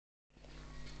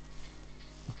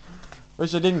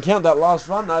Wish I didn't count that last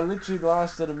run. I literally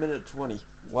lasted a minute 20.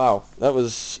 Wow, that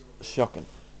was shocking.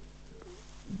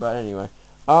 But anyway,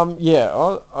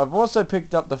 yeah, I've also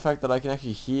picked up the fact that I can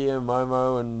actually hear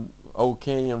Momo and Old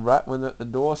Kenny and Rat when they're at the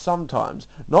door sometimes.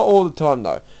 Not all the time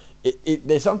though.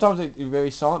 Sometimes it's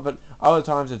very silent, but other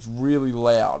times it's really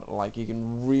loud. Like you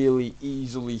can really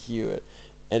easily hear it,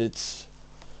 and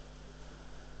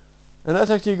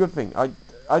that's actually a good thing.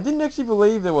 I didn't actually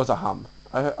believe there was a hum.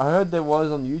 I heard there was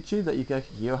on YouTube that you can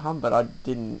actually hear a hum, but I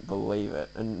didn't believe it.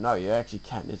 And no, you actually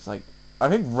can. It's like I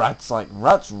think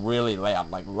Rat's really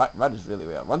loud. Like Rat is really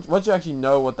loud. Once you actually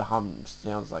know what the hum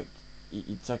sounds like,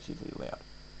 it's actually really loud.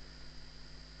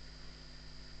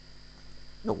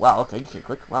 Oh wow, okay,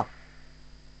 quick, wow.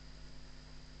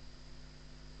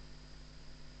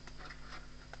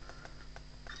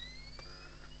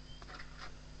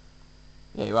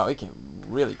 Yeah, wow, he came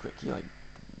really quick. He like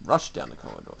rushed down the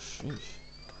corridor. Sheesh.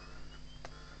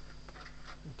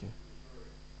 Okay.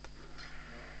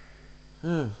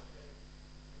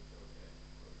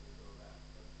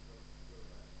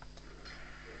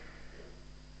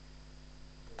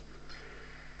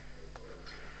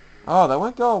 Oh, they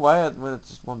won't go away when it's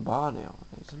just one bar now.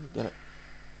 Okay, so let me get it.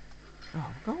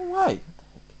 Oh, go away.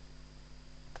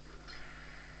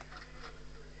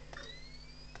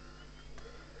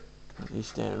 He's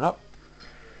standing up.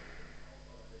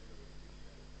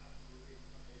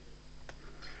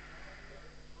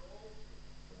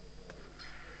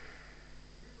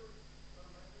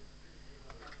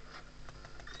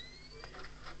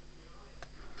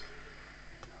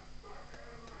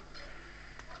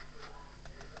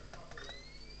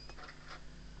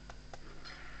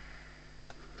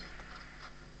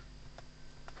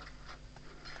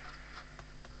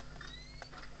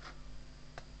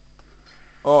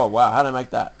 Oh, wow. How did I make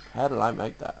that? How did I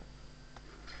make that?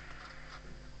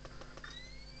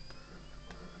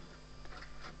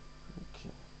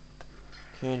 Okay.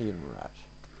 Candy and Rat.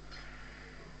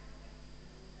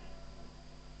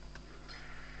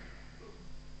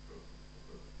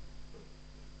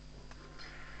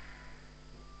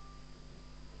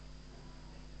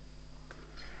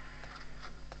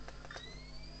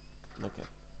 Okay.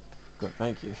 Good,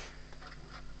 thank you.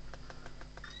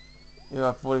 Yeah,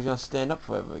 I thought he was going to stand up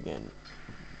forever again.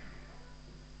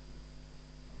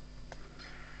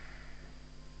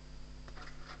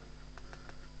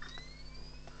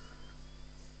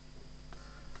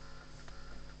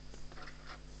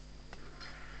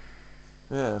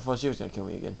 Yeah, I thought she was going to kill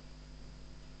me again.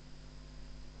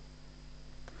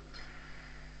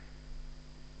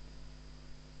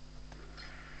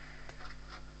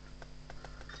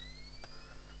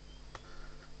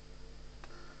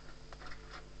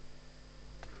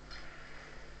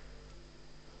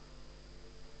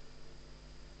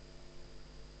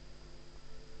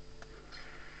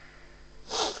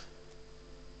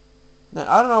 Now,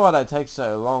 I don't know why they take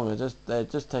so long. They're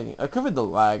just taking. It could be the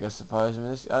lag, I suppose. I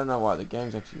mean, I don't know why the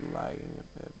game's actually lagging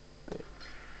a bit.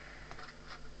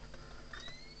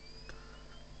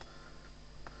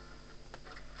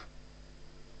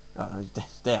 Oh, no, he's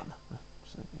down.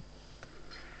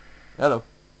 Hello.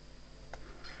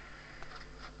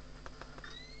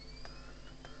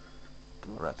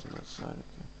 Oh, Rat's on that side. Okay.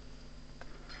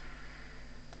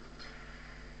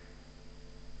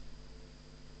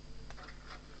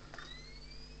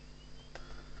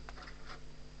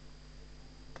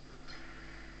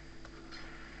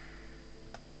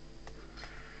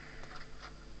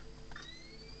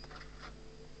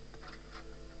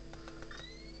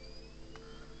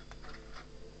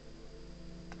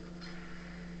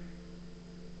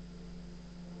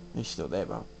 He's still there,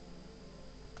 bro.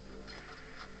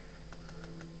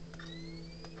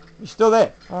 He's still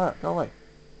there. Alright, go away.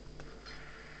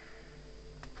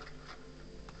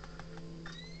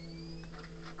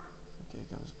 Okay,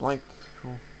 comes blank.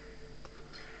 Cool.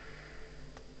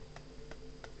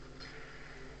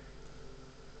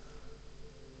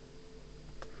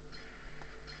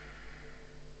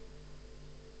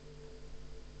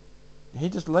 Did he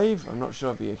just leave? I'm not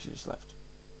sure if he actually just left.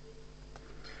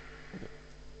 Okay.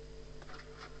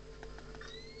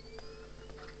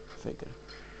 Figured.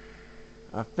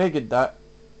 I figured that.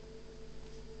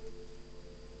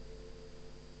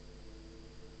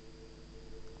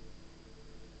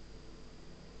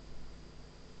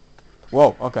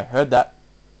 Whoa, okay, heard that.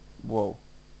 Whoa.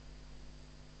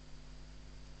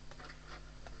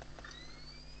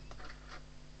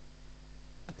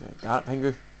 Okay, got it,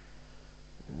 Pingu.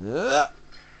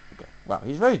 Okay, wow,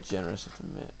 he's very generous at the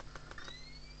minute.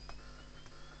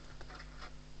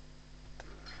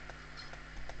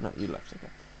 No, you left, okay.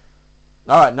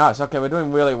 Alright, nice, okay, we're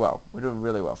doing really well. We're doing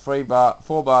really well. 4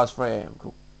 bars, 3 AM,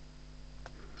 cool.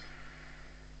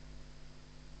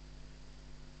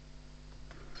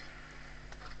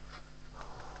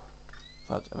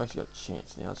 fudge. I've actually got a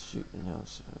chance now. Shoot, and now I'm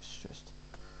so stressed.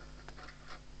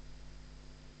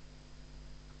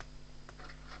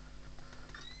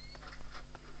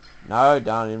 No,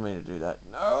 darn, I didn't mean to do that.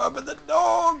 No, up at the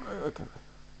dog! Okay.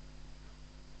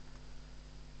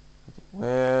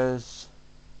 Where's...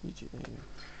 YouTube? There you go.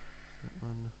 That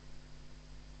one.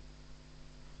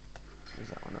 Where's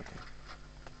that one? Okay.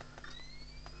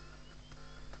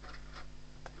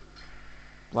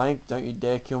 Blank, don't you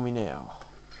dare kill me now.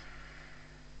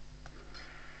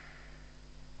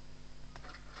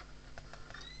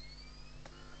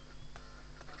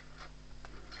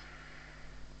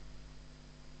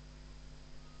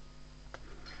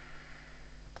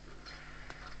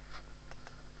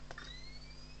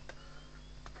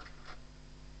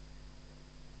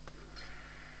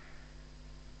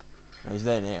 He's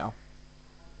there now.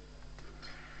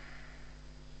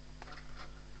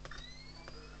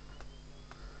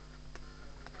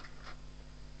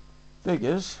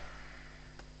 Figures.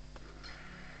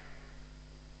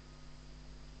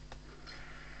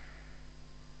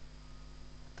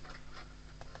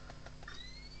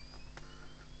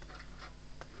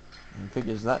 And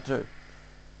figures that too.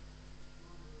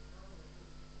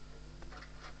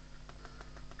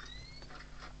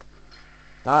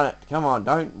 Darn it, come on,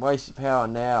 don't waste your power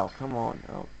now, come on,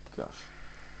 oh gosh.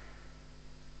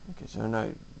 Okay, so I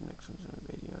know next one's going to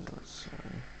be videos, let's say.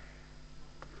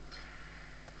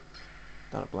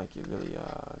 Darn it, Blake, you really you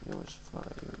always fly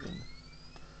you again.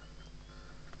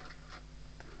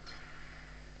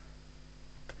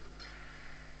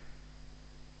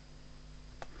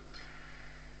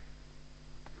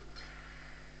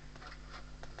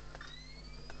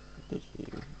 Did you?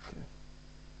 Okay.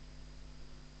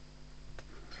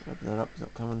 Open that up, it's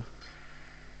not coming.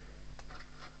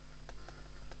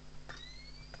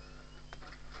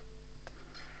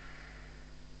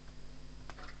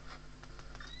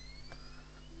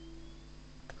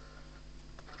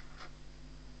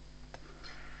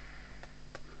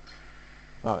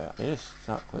 Oh yeah, just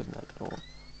start closing that door.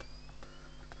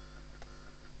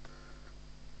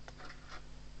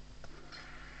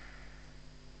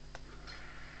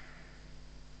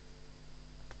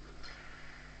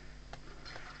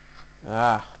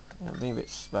 Ah, I'm being a bit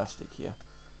spastic here.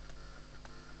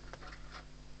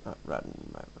 Oh, right in the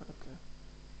moment, okay.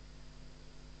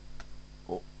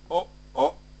 Oh, oh,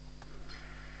 oh!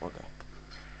 Okay.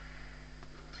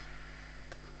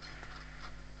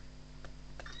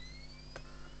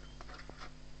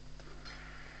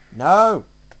 No!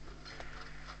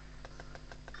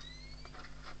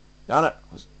 Darn it,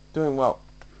 I was doing well.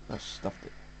 I stuffed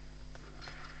it.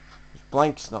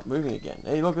 Blank's not moving again.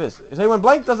 Hey, look at this. See, when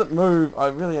blank doesn't move, I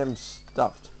really am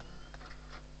stuffed.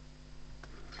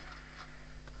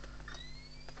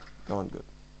 Going good.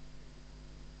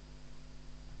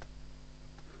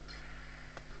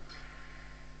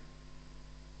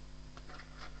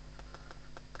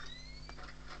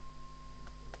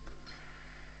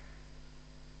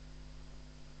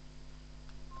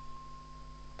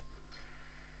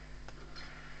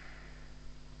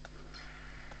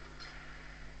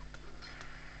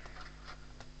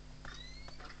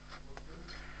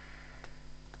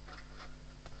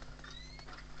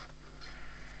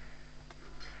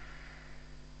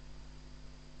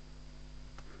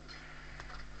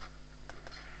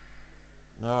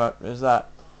 Alright, there's that.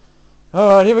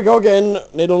 Alright, here we go again.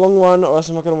 Need a long one or else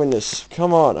I'm not going to win this.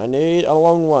 Come on, I need a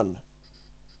long one.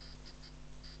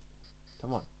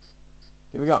 Come on.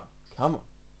 Here we go. Come on.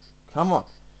 Come on.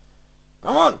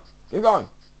 Come on. Keep going.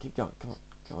 Keep going. Come on.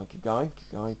 Come on. Keep going.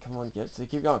 Keep going. Come on. Yes.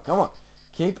 Keep going. Come on.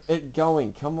 Keep it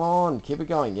going. Come on. Keep it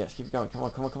going. Yes. Keep it going. Come on.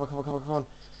 Come on. Come on. Come on. Come on. Come on.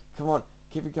 Come on.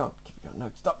 Keep it going. Keep it going.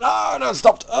 No. Stop. No. No.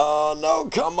 Stopped. Oh no.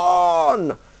 Come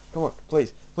on. Come on.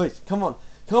 Please. Please. Come on.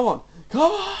 Come on.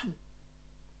 Come on.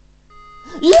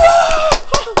 Yeah.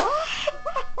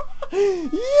 Yeah.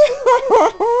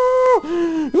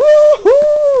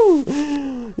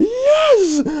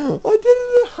 Yes. I did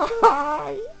it.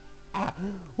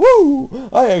 Woo!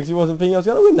 I actually wasn't thinking I was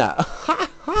going to win that.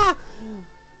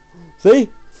 See?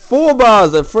 4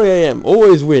 bars at 3 AM.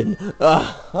 Always win.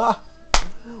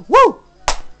 Woo!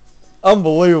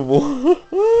 Unbelievable.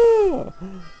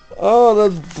 Oh,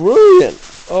 that's brilliant.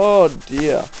 Oh,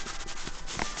 dear.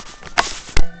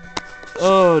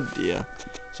 Oh, dear.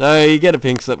 So, you get a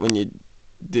pink slip when you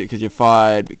do because you're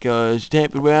fired because you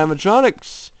tampered with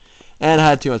animatronics and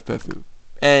had too much perfume.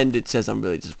 And it says I'm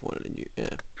really disappointed in you.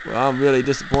 Yeah. Well, I'm really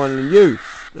disappointed in you.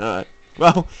 Alright.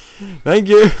 Well, thank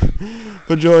you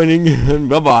for joining and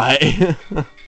bye-bye.